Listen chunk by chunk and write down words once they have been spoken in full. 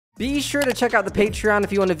Be sure to check out the Patreon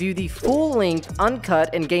if you want to view the full-length,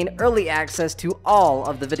 uncut, and gain early access to all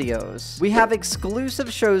of the videos. We have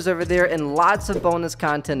exclusive shows over there and lots of bonus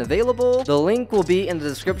content available. The link will be in the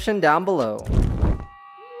description down below.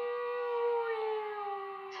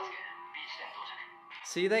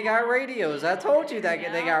 See, they got radios. I told you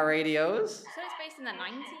that they got radios. So it's based in the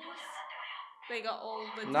 90s? They got all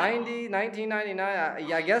the... 1999.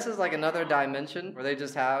 Yeah, I guess it's like another dimension where they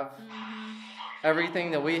just have everything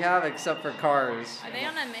that we have except for cars. Are they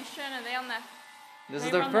on a mission? Are they on their... This is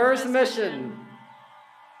their first mission.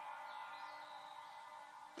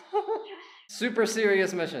 Super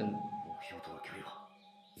serious mission.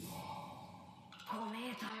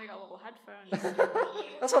 They got little headphones.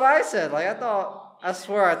 That's what I said. Like, I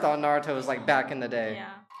swear I thought Naruto was like back in the day. Yeah.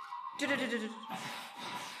 There's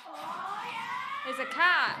a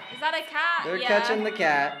cat. Is that a cat? They're catching the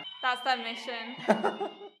cat. That's their mission.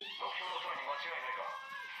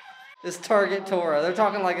 This target Tora. They're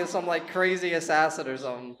talking like it's some like crazy assassin or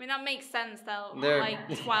something. I mean, that makes sense. They're like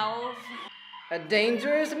 12. A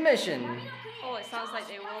dangerous mission. Oh, it sounds like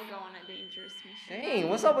they will go on a dangerous mission. Dang,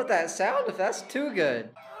 what's up with that sound if that's too good?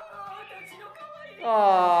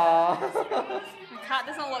 Aww. The cat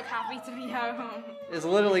doesn't look happy to be home. Is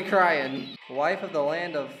literally crying. Wife of the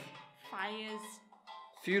land of Fires.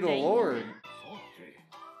 Feudal Lord.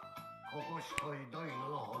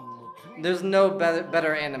 There's no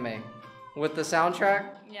better anime. With the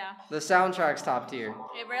soundtrack? Yeah. The soundtrack's top tier.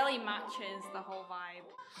 It really matches the whole vibe.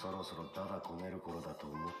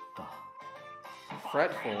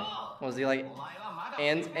 Fretful. Was he like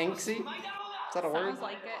antsy? Is that a word? Sounds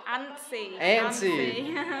like it. Antsy.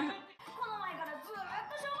 Antsy.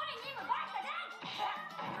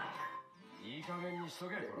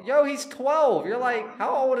 Yo, he's 12. You're like,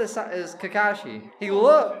 how old is Kakashi? He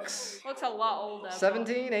looks a lot older.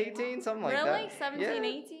 17, 18, something like that. Really? 17, yeah.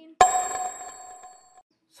 18?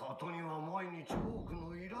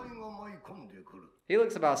 He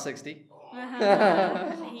looks about 60. 80.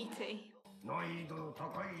 A,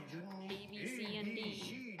 B, C, and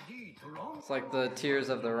D. It's like the tiers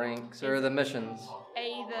of the ranks, or the missions.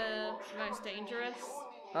 A, the most dangerous?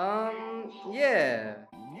 Yeah.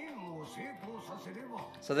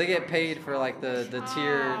 So they get paid for like the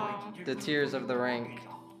tiers of the rank.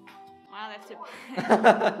 Wow, they have to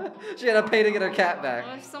pay. She had to pay to get her cat back.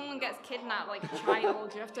 Well, if someone gets kidnapped like a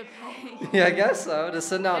child, you have to pay. Yeah, I guess so. To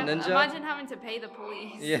send out ninja. Imagine having to pay the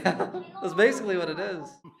police. Yeah, that's basically what it is.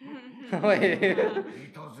 Wait.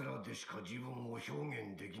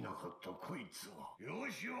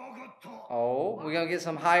 Oh, we're gonna get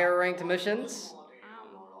some higher ranked missions.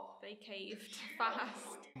 They caved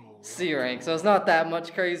fast. C rank, so it's not that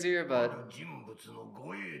much crazier, but...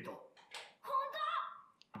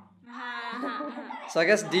 So I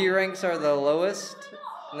guess D ranks are the lowest,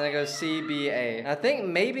 and then it goes C, B, A. I think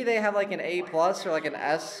maybe they have like an A plus or like an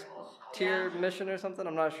S tier mission or something,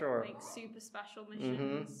 I'm not sure. Like super special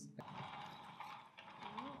missions.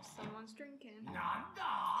 Oh, someone's drinking.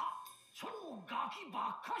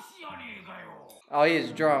 Oh,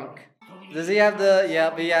 he's drunk. Does he have the...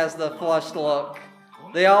 Yep, he has the flushed look.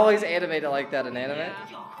 They always animate it like that in anime. Yeah.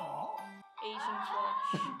 Asian flush.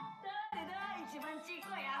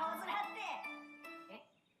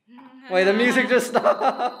 Wait, the music just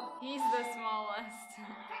stopped. He's the smallest.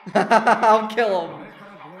 I'll kill him.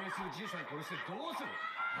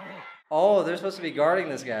 Oh, they're supposed to be guarding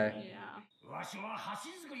this guy. Yeah.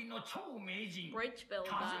 Bridge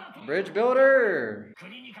builder. Bridge builder.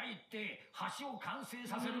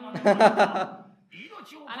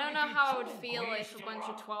 I don't know how I would feel if a bunch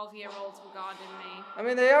of 12-year-olds were guarding me. I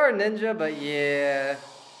mean, they are ninja, but yeah.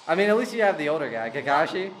 I mean, at least you have the older guy,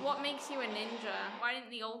 Kakashi. What makes you a ninja? Why didn't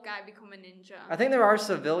the old guy become a ninja? I think there are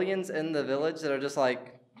civilians in the village that are just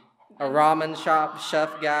like a ramen shop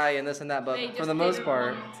chef guy and this and that, but for the most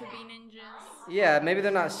part... want to be ninjas. Yeah, maybe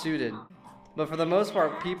they're not suited. But for the most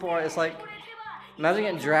part, people are, it's like, imagine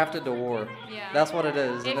getting drafted to war. Yeah. That's what it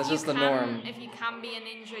is, and it's just the norm. If you can be a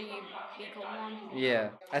ninja, you become one. Yeah,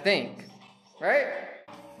 I think. Right?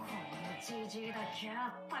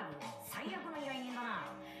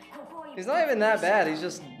 He's not even that bad, he's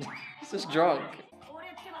just drunk.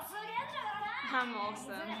 I'm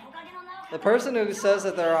awesome. The person who says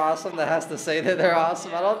that they're awesome that has to say that they're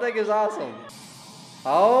awesome, I don't think is awesome.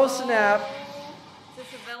 Oh, snap. Is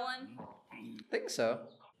this a villain? I think so.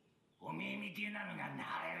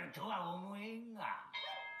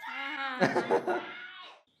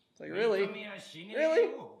 It's like, really? Really?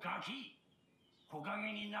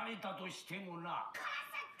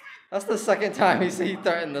 That's the second time he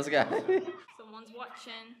threatened this guy. Someone's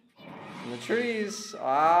watching. In the trees.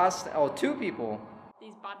 Oh, 2 people.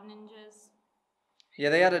 These bad ninjas. Yeah,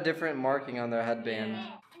 they had a different marking on their headband.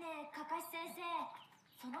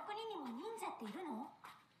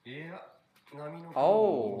 Yeah.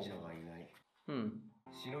 Oh.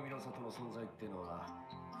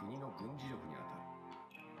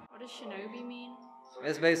 What does shinobi mean?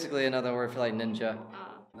 It's basically another word for like ninja.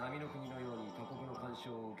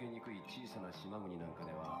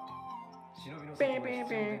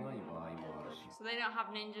 So they don't have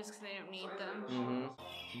ninjas because they don't need them. Mm-hmm.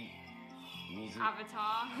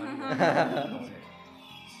 Avatar.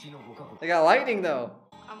 They got lightning though.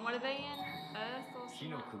 And what are they in? Earth or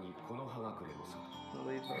something?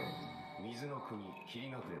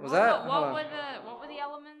 Was that? What were the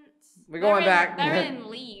elements? We're going back. They're in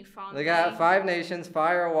leaf, aren't They got 5 nations: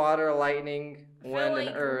 fire, water, lightning, wind,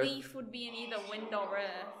 and earth. Leaf would be in either wind or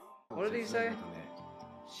earth. What did he say?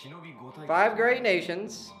 5 great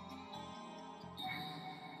nations.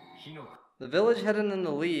 The village hidden in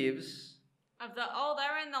the leaves.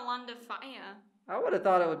 They're in the land of fire. I would have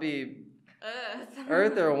thought it would be Earth.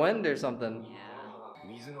 earth or wind or something. Yeah.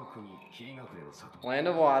 Land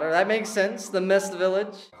of water. That makes sense. The mist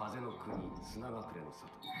village.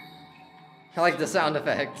 I like the sound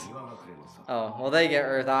effect. Oh, well, they get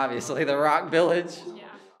earth, obviously. The rock village. Yeah.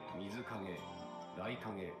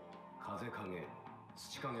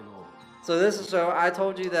 So I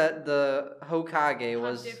told you that the Hokage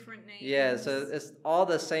was different names. Yeah, so it's all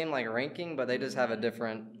the same like ranking, but they just have a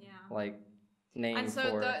different like name and so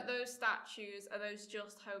for it. Those statues, are those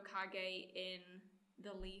just Hokage in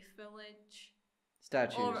the Leaf Village?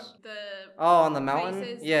 Statues. Or on the mountain?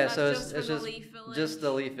 faces? Yeah, That's so just it's from the Leaf Village? just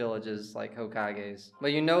the Leaf Villages like Hokages.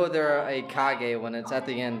 But you know they're a Kage when it's at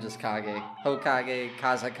the end just Kage. Hokage,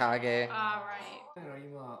 Kazakage. Ah, right.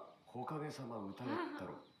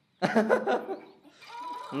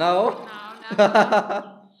 No.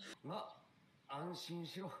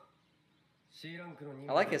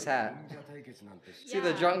 I like his hat. See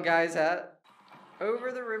the drunk guy's hat?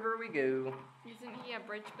 Over the river we go. Isn't he a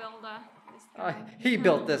bridge builder? Oh, he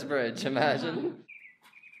built this bridge, imagine. A random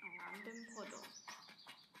puddle.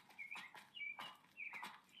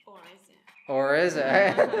 Or is it?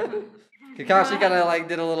 Kakashi kind of like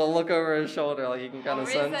did a little look over his shoulder, like you can kind of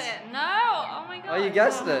sense. Is it? No! Oh my god. Oh, you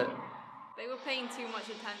guessed it. They were paying too much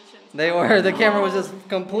attention. They were. The camera was just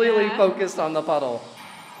completely focused on the puddle.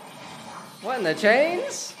 What in the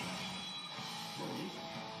chains?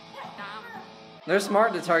 Damn. They're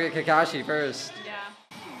smart to target Kakashi first. Yeah.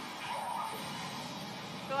 I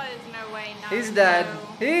feel like there's no way now. He's dead.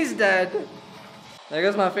 He's dead. There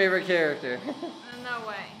goes my favorite character. No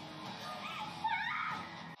way.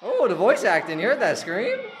 Oh, the voice acting. You heard that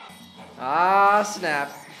scream? Ah,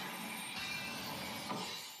 snap.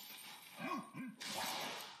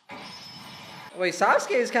 Wait,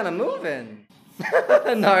 Sasuke is kind of moving.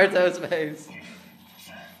 Naruto's face.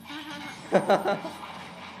 Wow.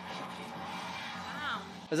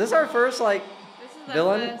 Is this our first, like, This is the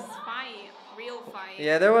villain? first fight. Real fight.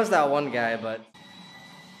 Yeah, there was that one guy, but...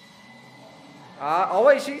 oh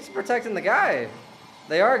wait, she's protecting the guy.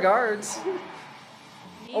 They are guards.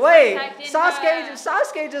 He's Wait, protecting her.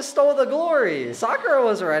 Sasuke just stole the glory. Sakura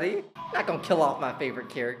was ready. Not gonna kill off my favorite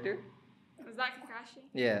character. Was that Kakashi?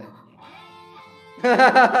 Yeah.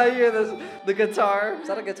 You hear this? The guitar. Is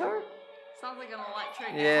that a guitar? Sounds like an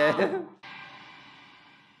electric Yeah. guitar.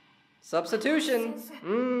 Substitution.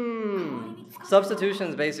 Substitution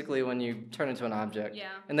is basically when you turn into an object. Yeah.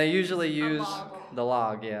 And they usually use log. the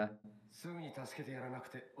log, yeah. Do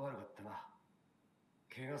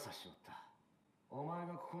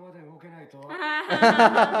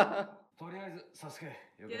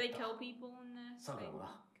they kill people in this? Kill them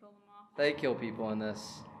off. They kill people in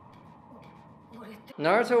this.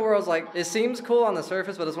 Naruto world's like, it seems cool on the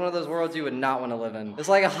surface, but it's one of those worlds you would not want to live in. It's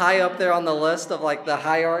like high up there on the list of like the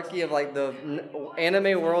hierarchy of like the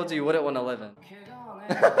anime worlds you wouldn't want to live in.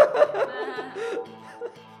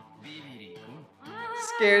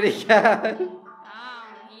 Scaredy cat.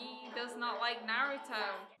 He does not like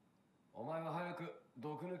Naruto.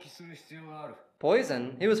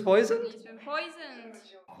 Poison? He was poisoned? He's been poisoned.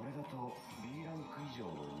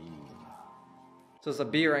 So it's a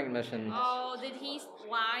B rank mission. Oh, did he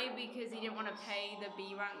lie because he didn't want to pay the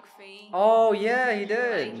B rank fee? Oh yeah, he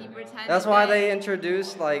did. Like, he pretended That's why that- they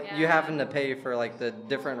introduced like you Yeah. having to pay for like the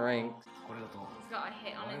different ranks. He's got a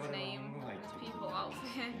hit on his name. There's people out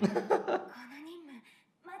there.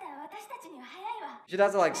 You should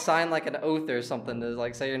have to like sign like an oath or something to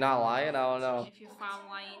like say you're not lying. I don't know. If you're found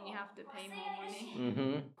lying, you have to pay more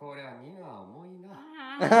money.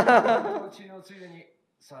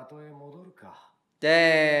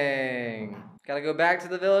 Dang. Gotta go back to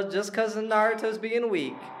the village just because Naruto's being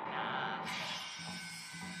weak.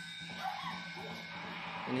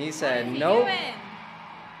 And he said, What is he nope. doing?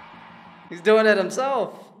 He's doing it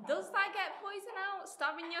himself. Does that get poison out?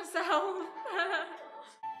 Stabbing yourself?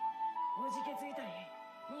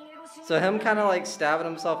 So him kind of like stabbing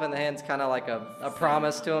himself in the hand's kind of like a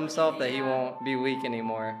promise to himself that he won't be weak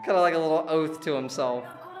anymore. Kind of like a little oath to himself.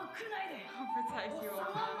 I'll protect you all.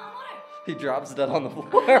 He drops dead on the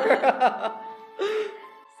floor.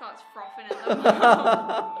 Starts frothing at the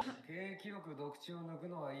mouth.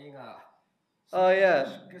 Oh yeah.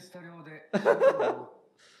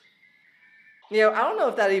 You know, I don't know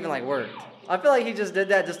if that even like worked. I feel like he just did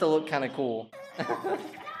that just to look kind of cool.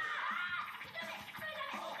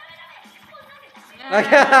 Now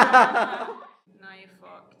you're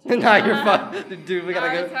fucked. Now you're fucked. Dude, we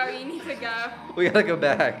gotta go. You need to go. We gotta go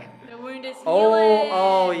back. The wound is healing.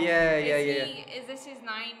 Oh, yeah. Is this his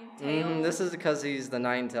 9 tails? This is because he's the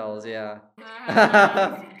 9 tails, yeah. Oh,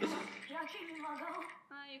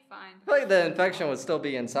 you're fine. I feel like the infection would still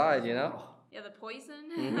be inside, you know? Yeah, the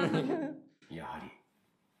poison?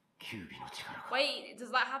 Wait,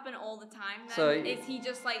 does that happen all the time then? So, is he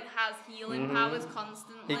just like has healing powers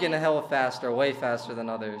constantly? He can heal faster, way faster than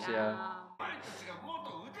others, yeah.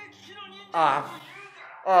 Ah.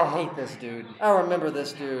 Oh, I hate this dude. I remember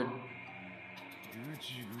this dude.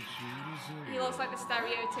 He looks like the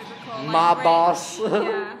stereotypical like, Mob rich. boss.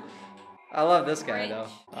 Yeah. I love this guy Rich. though.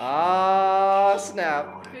 Ah,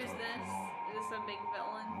 snap. Who's this? Is this a big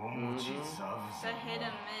villain? The hit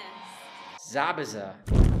and miss. Zabuza.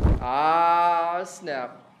 Ah,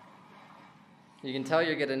 snap. You can tell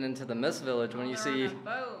you're getting into the mist village when you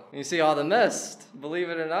see all the mist. Believe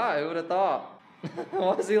it or not, who would have thought?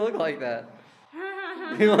 Why does he look like that?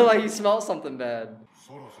 He look like he smells something bad.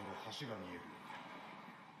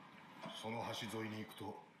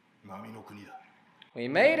 We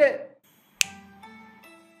made it.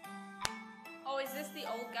 Oh, is this the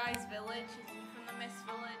old guy's village? Is he from the mist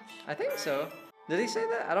village? I think so. Did he say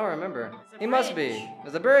that? I don't remember. It's a He must bridge. be.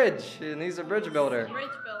 There's a bridge, and he's a bridge builder.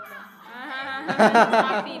 Bridge builder. He's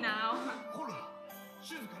happy now.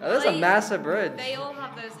 That is a massive bridge. They all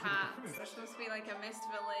have those hats. It's supposed to be like a Mist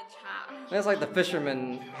Village hat. It's like the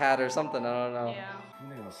fisherman hat or something. I don't know. Yeah.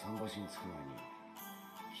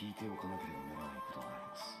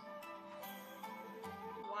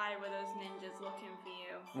 Why were those ninjas looking for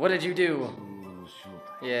you? What did you do?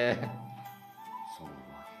 Yeah.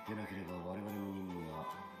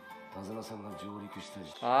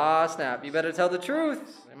 Ah, snap. You better tell the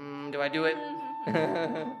truth. Do I do it?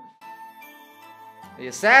 The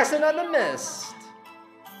assassin on the mist.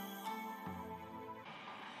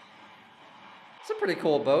 It's a pretty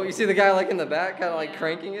cool boat. You see the guy like in the back, kind of like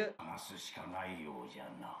cranking it?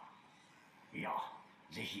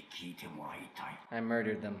 I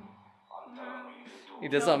murdered them. He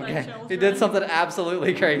did something. He did something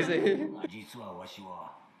absolutely crazy.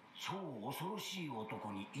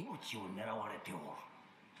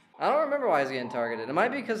 I don't remember why he's getting targeted. It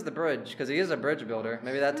might be because of the bridge, because he is a bridge builder.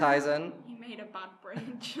 Maybe that ties in. He made a bad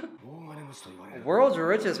bridge. World's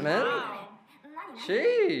richest man? Wow.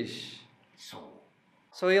 Sheesh.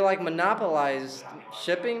 So he like monopolized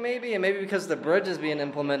shipping maybe? And maybe because the bridge is being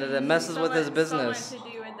implemented, it messes with his business. So much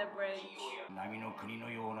to do with the bridge.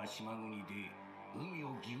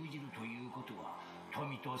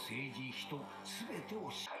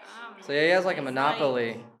 So yeah, he has like a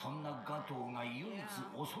monopoly.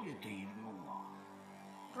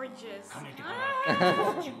 Bridges.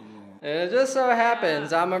 And it just so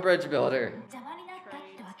happens I'm a bridge builder.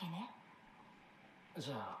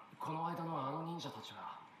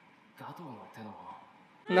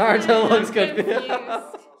 Naruto looks confused.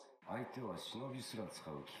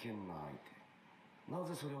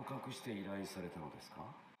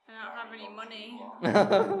 I don't have any money.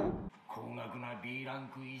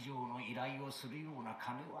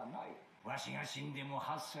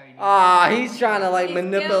 Ah, he's trying to like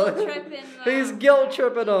manipulate. He's guilt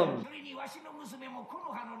tripping him.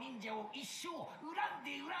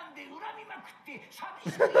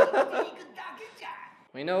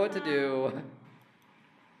 We know what to do.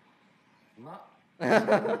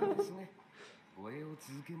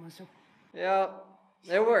 Yep,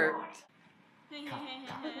 it worked.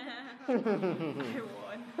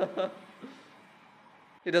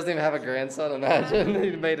 He doesn't even have a grandson, imagine.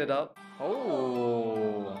 He made it up.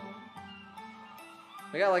 Oh.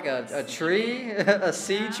 We got like a tree, a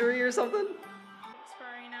sea tree or something. It's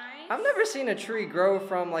very nice. I've never seen a tree grow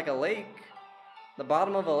from like a lake. The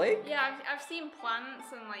bottom of a lake? Yeah, I've seen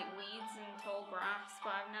plants and like weeds and tall grass,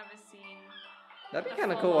 but I've never seen That'd be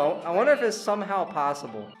kind of cool. I wonder if it's somehow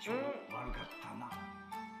possible.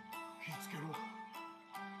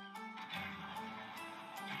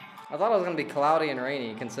 I thought it was gonna be cloudy and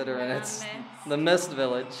rainy, considering it's the Mist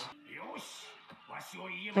Village.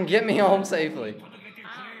 Get me home safely.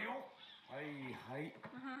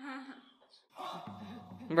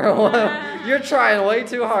 Bro, you're trying way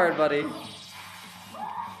too hard, buddy.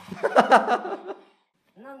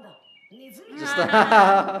 Just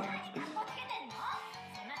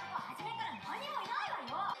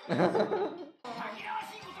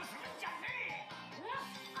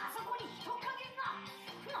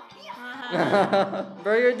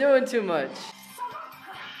Bro, you're doing too much.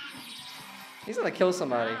 He's gonna kill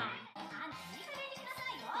somebody.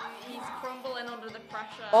 He's crumbling under the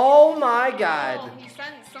pressure. Oh my god. Oh, he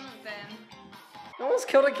sensed something. He almost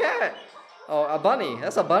killed a cat. Oh, a bunny.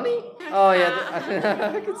 That's a bunny? Oh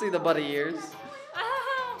yeah, I can see the bunny ears.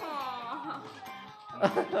 Oh.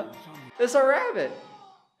 It's a rabbit.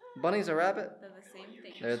 Bunny's a rabbit? They're the same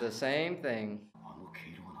thing. They're the same thing.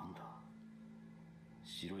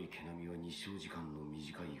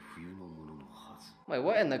 Wait,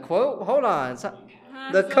 what in the quote? Hold on.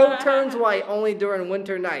 The coat turns white only during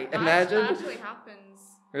winter night. Imagine. That actually happens.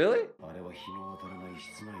 Really? It's a plant.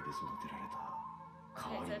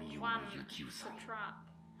 It's a trap.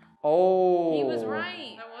 Oh. He was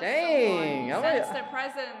right. There was Dang. Sensed a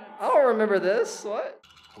presence. I don't remember this. What?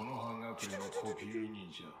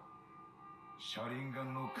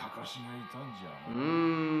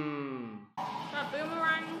 Mmm. That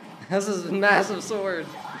boomerang. This is a massive sword.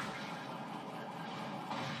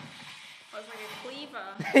 Looks like a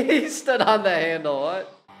cleaver. He stood on the handle.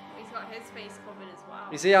 What? He's got his face covered as well.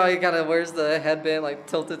 You see how he kind of wears the headband like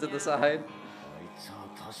tilted to the side?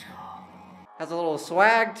 Has a little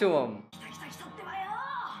swag to him.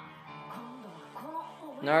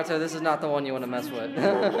 Naruto, this is not the one you want to mess with. He's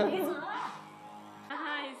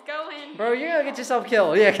going. Bro, you're gonna get yourself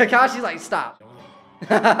killed. Yeah, Kakashi's like, stop.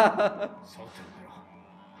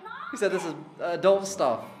 He said this is adult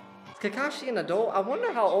stuff. Is Kakashi an adult? I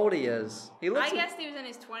wonder how old he is. He looks. I guess he was in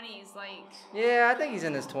his 20s, like. Yeah, I think he's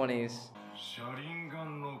in his 20s.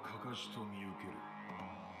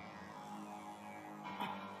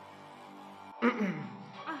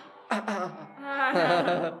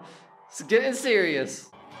 It's getting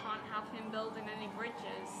serious. Can't have him building any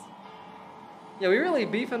bridges. Yeah, we really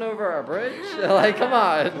beefing over our bridge? Like, come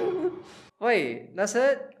on. Wait, that's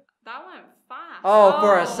it? That went fast. Oh,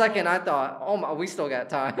 for a second I thought, oh my, we still got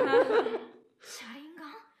time.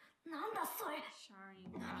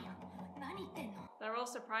 They're all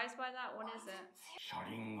surprised by that? What is it?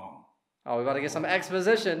 Oh, we about to get some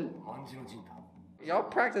exposition. Y'all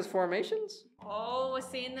practice formations? Oh, we're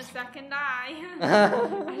seeing the second eye.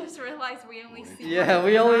 I just realized we only see. Yeah,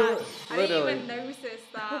 we only I literally. didn't even notice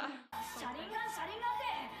that.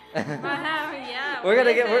 Yeah. We're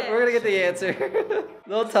gonna get the answer.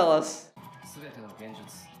 They'll tell us.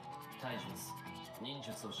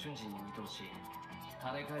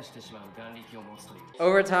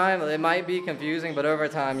 Over time, it might be confusing, but over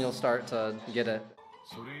time you'll start to get it.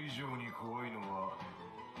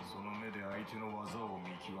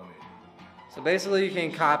 So basically you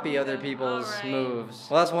can copy other people's moves.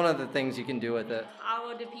 Well, that's one of the things you can do with it.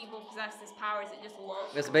 How do people possess this power? Is it just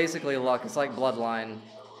luck? It's basically luck. It's like bloodline,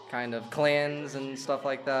 kind of. Clans and stuff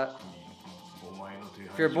like that.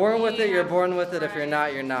 If you're born with it, you're born with it. If you're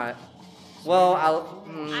not, you're not. Well,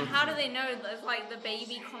 And how do they know that, like, the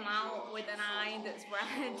baby come out with an eye that's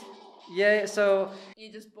red? Yeah, so...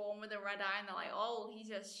 You're just born with a red eye and they're like, oh, he's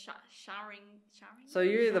just sharing. So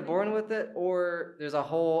you're either born with it or there's a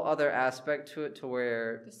whole other aspect to it to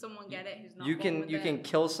where... Does someone get it who's not you can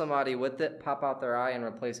kill somebody with it, pop out their eye, and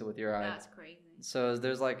replace it with your eye. That's crazy. So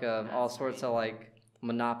there's like all sorts of like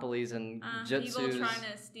monopolies and jutsus. People trying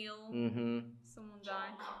to steal someone's eye.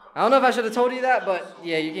 I don't know if I should have told you that, but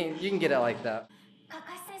yeah, you can get it like that.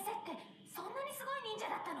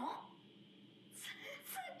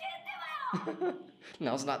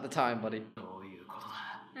 No, it's not the time, buddy.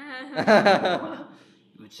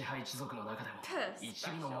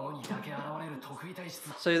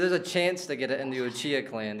 So there's a chance to get it in the Uchiha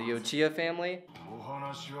clan, the Uchiha family.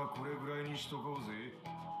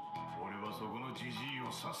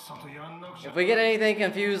 If we get anything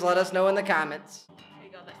confused, let us know in the comments. They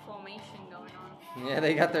got that formation going on. Yeah,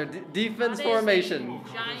 they got their defense formation.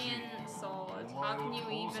 Giant sword. How can you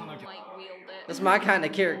even like wield it? That's my kind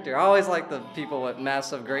of character. I always like the people with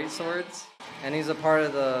massive great swords, and he's a part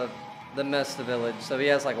of the Mist Village, so he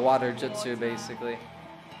has like water jutsu basically.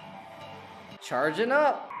 Charging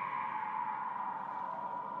up.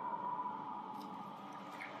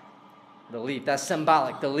 The leaf, that's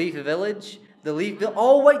symbolic. The leaf village.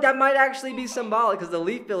 Oh wait, that might actually be symbolic because the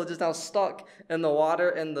leaf village is now stuck in the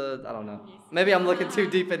water and the, I don't know. Maybe I'm looking too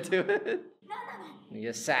deep into it. The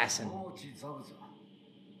assassin.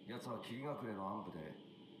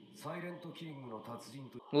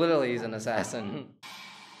 Literally, he's an assassin.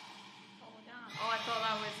 Oh, I thought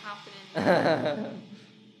that was happening.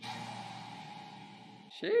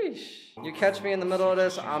 Sheesh. You catch me in the middle of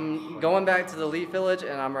this, I'm going back to the leaf village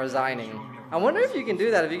and I'm resigning. I wonder if you can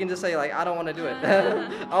do that, if you can just say like, I don't want to do it.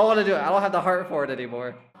 I don't want to do it. I don't have the heart for it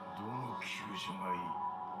anymore.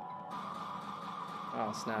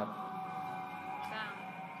 Oh, snap. Damn.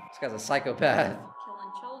 This guy's a psychopath.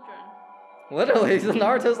 Killing children. Literally,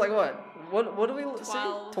 Naruto's like what? What do we see?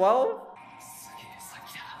 12?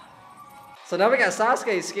 So now we got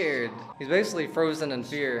Sasuke scared. He's basically frozen in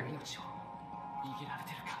fear.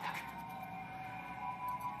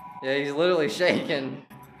 Yeah, he's literally shaking.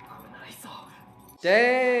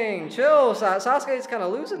 Dang, chill. Sasuke's kind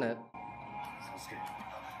of losing it.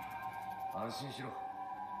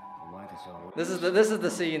 This is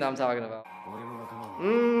the scene I'm talking about.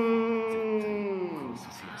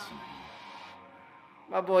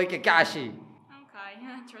 My boy Kakashi. Okay,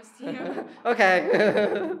 I trust you.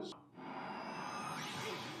 Okay.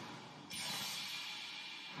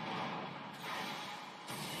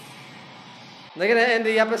 They're gonna end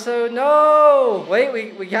the episode. No! Wait,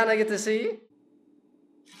 we kind of get to see.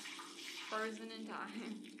 Frozen in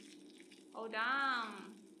time. Oh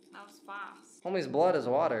damn, that was fast. Homie's blood is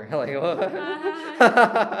water. Like what?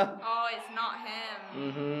 Oh, it's not him.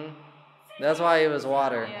 Mm-hmm. That's why it was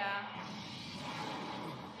water. Yeah.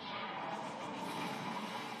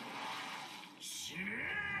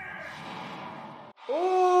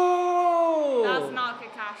 Ooh! That's not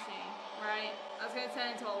Kakashi, right? That's gonna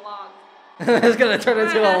turn into a log. It's gonna turn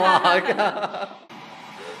into a log.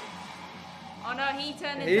 Oh no, he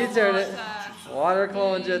turned into water. Water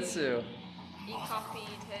clone jutsu. He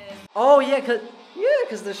copied him. Oh yeah,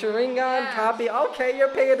 cause the Sharingan copy. Okay, you're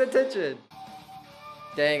paying attention.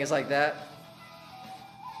 Dang, it's like that.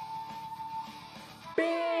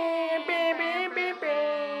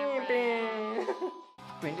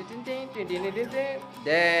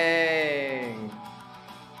 Dang.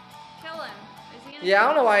 Kill him. Yeah, I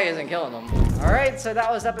don't know why he isn't killing them. Alright, so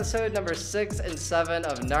that was episode number 6 and 7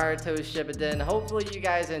 of Naruto Shippuden. Hopefully you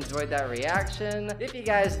guys enjoyed that reaction. If you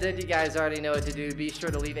guys did, you guys already know what to do. Be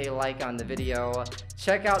sure to leave a like on the video.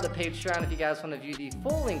 Check out the Patreon if you guys want to view the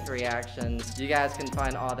full-length reactions. You guys can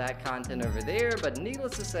find all that content over there, but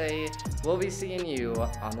needless to say, we'll be seeing you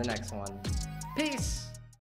on the next one. Peace!